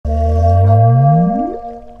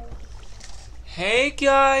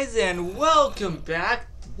Guys, and welcome back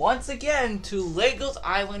once again to Legos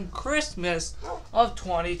Island Christmas of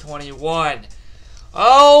 2021.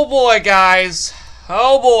 Oh boy, guys.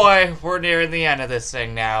 Oh boy, we're nearing the end of this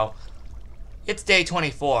thing now. It's day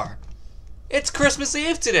 24. It's Christmas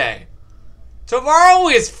Eve today. Tomorrow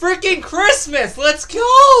is freaking Christmas. Let's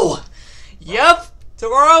go. Yep,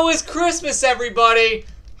 tomorrow is Christmas, everybody.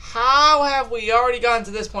 How have we already gotten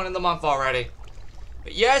to this point in the month already?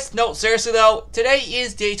 But yes, no, seriously though, today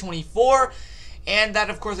is day 24, and that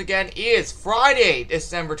of course again is Friday,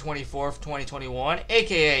 December 24th, 2021,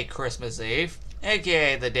 aka Christmas Eve,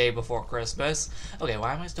 aka the day before Christmas. Okay,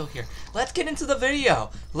 why am I still here? Let's get into the video.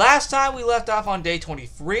 Last time we left off on day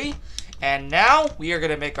 23, and now we are going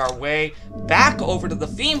to make our way back over to the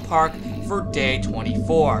theme park for day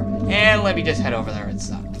 24. And let me just head over there and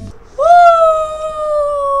stuff.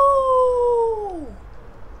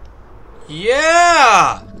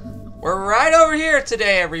 Yeah! We're right over here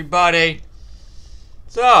today, everybody.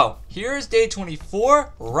 So, here's day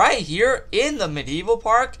 24, right here in the medieval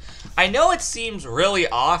park. I know it seems really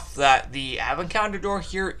off that the advent calendar door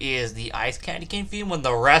here is the ice candy cane theme when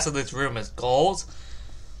the rest of this room is gold.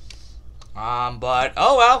 But,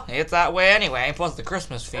 oh well, it's that way anyway. And plus, the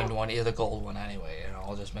Christmas themed one is the gold one anyway. It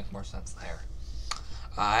all just makes more sense there.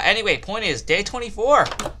 Anyway, point is, day 24.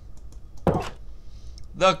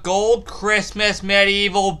 The gold Christmas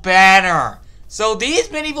medieval banner. So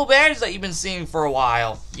these medieval banners that you've been seeing for a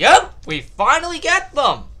while, yep, we finally get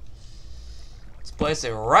them. Let's place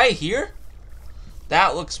it right here.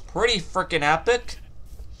 That looks pretty freaking epic.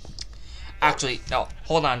 Actually, no,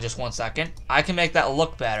 hold on just one second. I can make that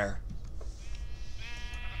look better.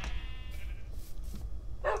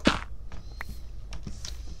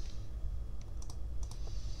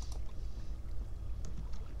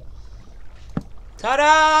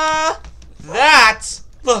 Ta-da! That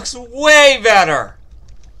looks way better!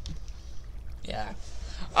 Yeah.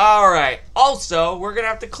 Alright, also, we're gonna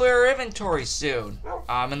have to clear our inventory soon.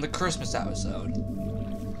 In the Christmas episode.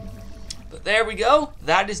 But there we go.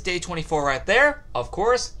 That is day 24 right there. Of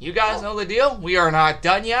course, you guys know the deal. We are not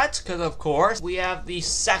done yet, because of course, we have the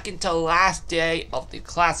second to last day of the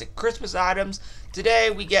classic Christmas items.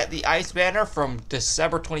 Today, we get the ice banner from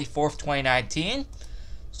December 24th, 2019.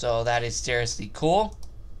 So that is seriously cool.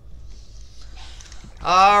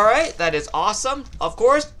 Alright, that is awesome. Of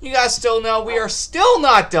course, you guys still know we are still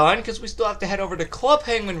not done because we still have to head over to Club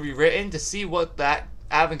Penguin Rewritten to see what that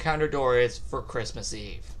advent calendar door is for Christmas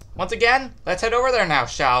Eve. Once again, let's head over there now,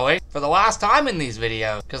 shall we? For the last time in these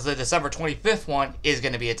videos, because the December 25th one is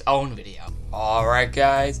going to be its own video. Alright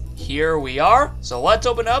guys, here we are. So let's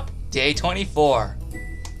open up day 24.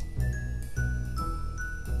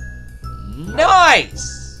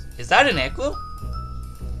 Nice! Is that an igloo?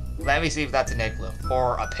 Let me see if that's an igloo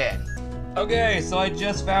or a pin. Okay, so I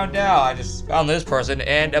just found out. I just found this person,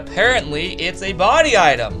 and apparently it's a body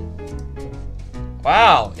item.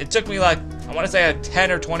 Wow, it took me like, I want to say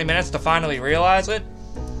 10 or 20 minutes to finally realize it.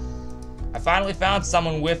 I finally found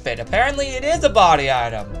someone with it. Apparently it is a body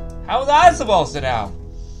item. How was I supposed to know?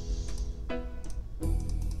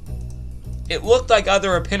 It looked like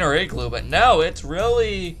either a pin or igloo, but no, it's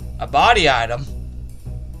really a body item.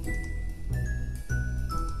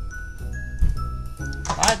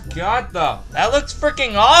 My god, though. That looks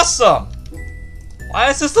freaking awesome. Why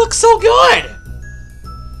does this look so good?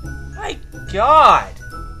 My god.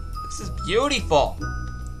 This is beautiful.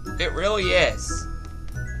 It really is.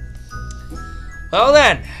 Well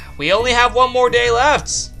then, we only have one more day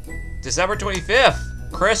left. December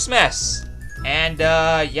 25th. Christmas. And,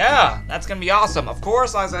 yeah, that's gonna be awesome. Of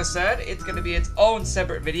course, as I said, it's gonna be its own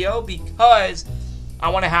separate video because I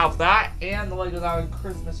want to have that and the Legos Island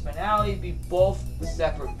Christmas finale be both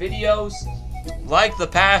separate videos, like the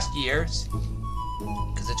past years,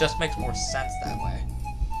 because it just makes more sense that way.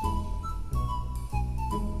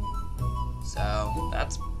 So,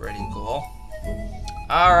 that's pretty cool.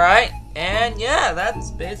 Alright, and yeah, that's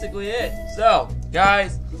basically it. So,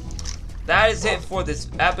 guys, that is it for this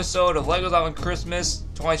episode of Legos Island Christmas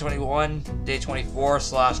 2021, Day 24 /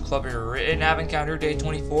 Club Rewritten Advent Calendar Day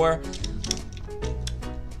 24.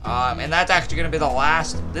 And that's actually going to be the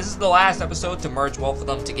last, this is the last episode to merge both of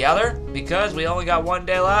them together because we only got one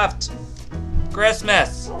day left.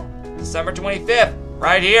 Christmas, December 25th,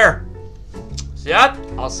 right here. So yep,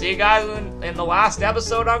 I'll see you guys in the last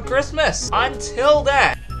episode on Christmas. Until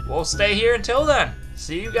then, we'll stay here until then.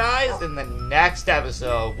 See you guys in the next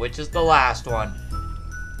episode, which is the last one.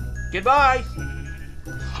 Goodbye.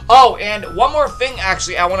 Oh, and one more thing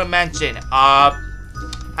actually I want to mention.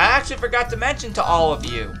 I actually forgot to mention to all of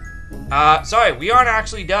you. Sorry, we aren't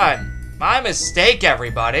actually done. My mistake,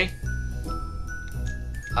 everybody.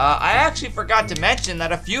 I actually forgot to mention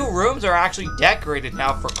that a few rooms are actually decorated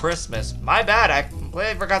now for Christmas. My bad, I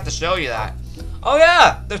completely forgot to show you that. Oh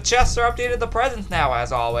yeah, the chests are updated the presents now,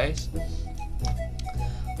 as always.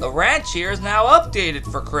 The ranch here is now updated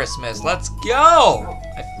for Christmas. Let's go!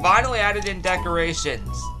 I finally added in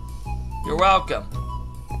decorations. You're welcome.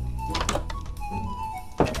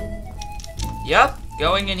 Yep,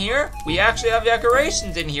 going in here, we actually have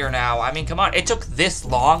decorations in here now. I mean, come on, it took this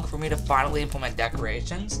long for me to finally implement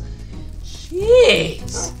decorations.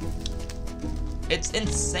 Jeez. It's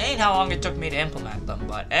insane how long it took me to implement them,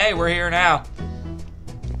 but hey, we're here now.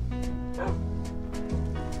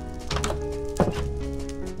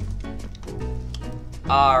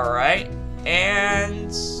 Alright,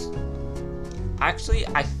 and actually,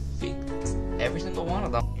 I think every single one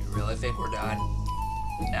of them. You really think we're done?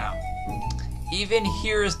 No. Even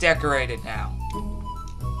here is decorated now.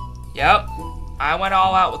 Yep, I went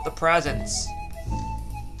all out with the presents.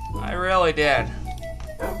 I really did.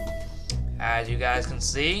 As you guys can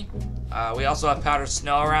see, we also have powdered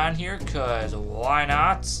snow around here, because why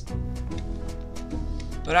not?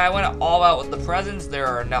 But I went all out with the presents. There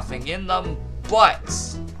are nothing in them,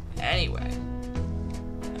 but anyway.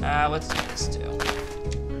 Let's do this too.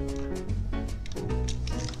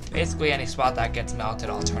 Basically, any spot that gets melted,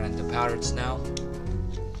 I'll turn into powdered snow.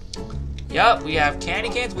 Yep, we have candy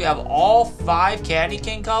canes. We have all 5 candy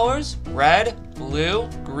cane colors. Red, blue,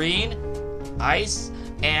 green, ice,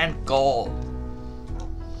 and gold.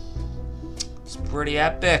 It's pretty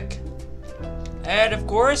epic. And of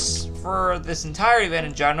course, for this entire event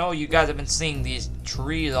in general, you guys have been seeing these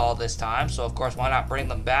trees all this time. So of course, why not bring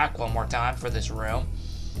them back one more time for this room?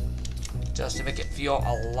 Just to make it feel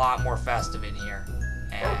a lot more festive in here.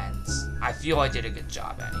 And I feel I did a good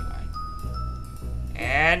job anyway.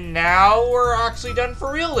 And now we're actually done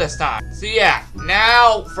for real this time. So yeah,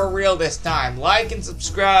 now for real this time. Like and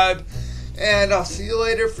subscribe. And I'll see you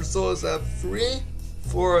later for Souls Up 3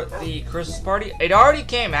 for the Christmas party. It already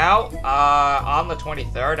came out on the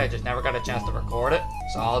 23rd. I just never got a chance to record it.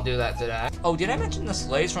 So I'll do that today. Oh, did I mention the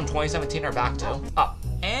sleighs from 2017 are back too? Oh,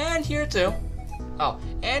 and here too. Oh,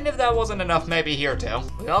 and if that wasn't enough, maybe here too.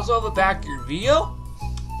 We also have a backyard video.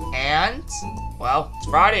 And, well, it's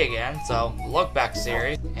Friday again, so look back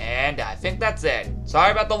series. And I think that's it.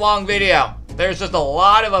 Sorry about the long video. There's just a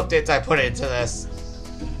lot of updates I put into this.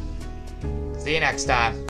 See you next time.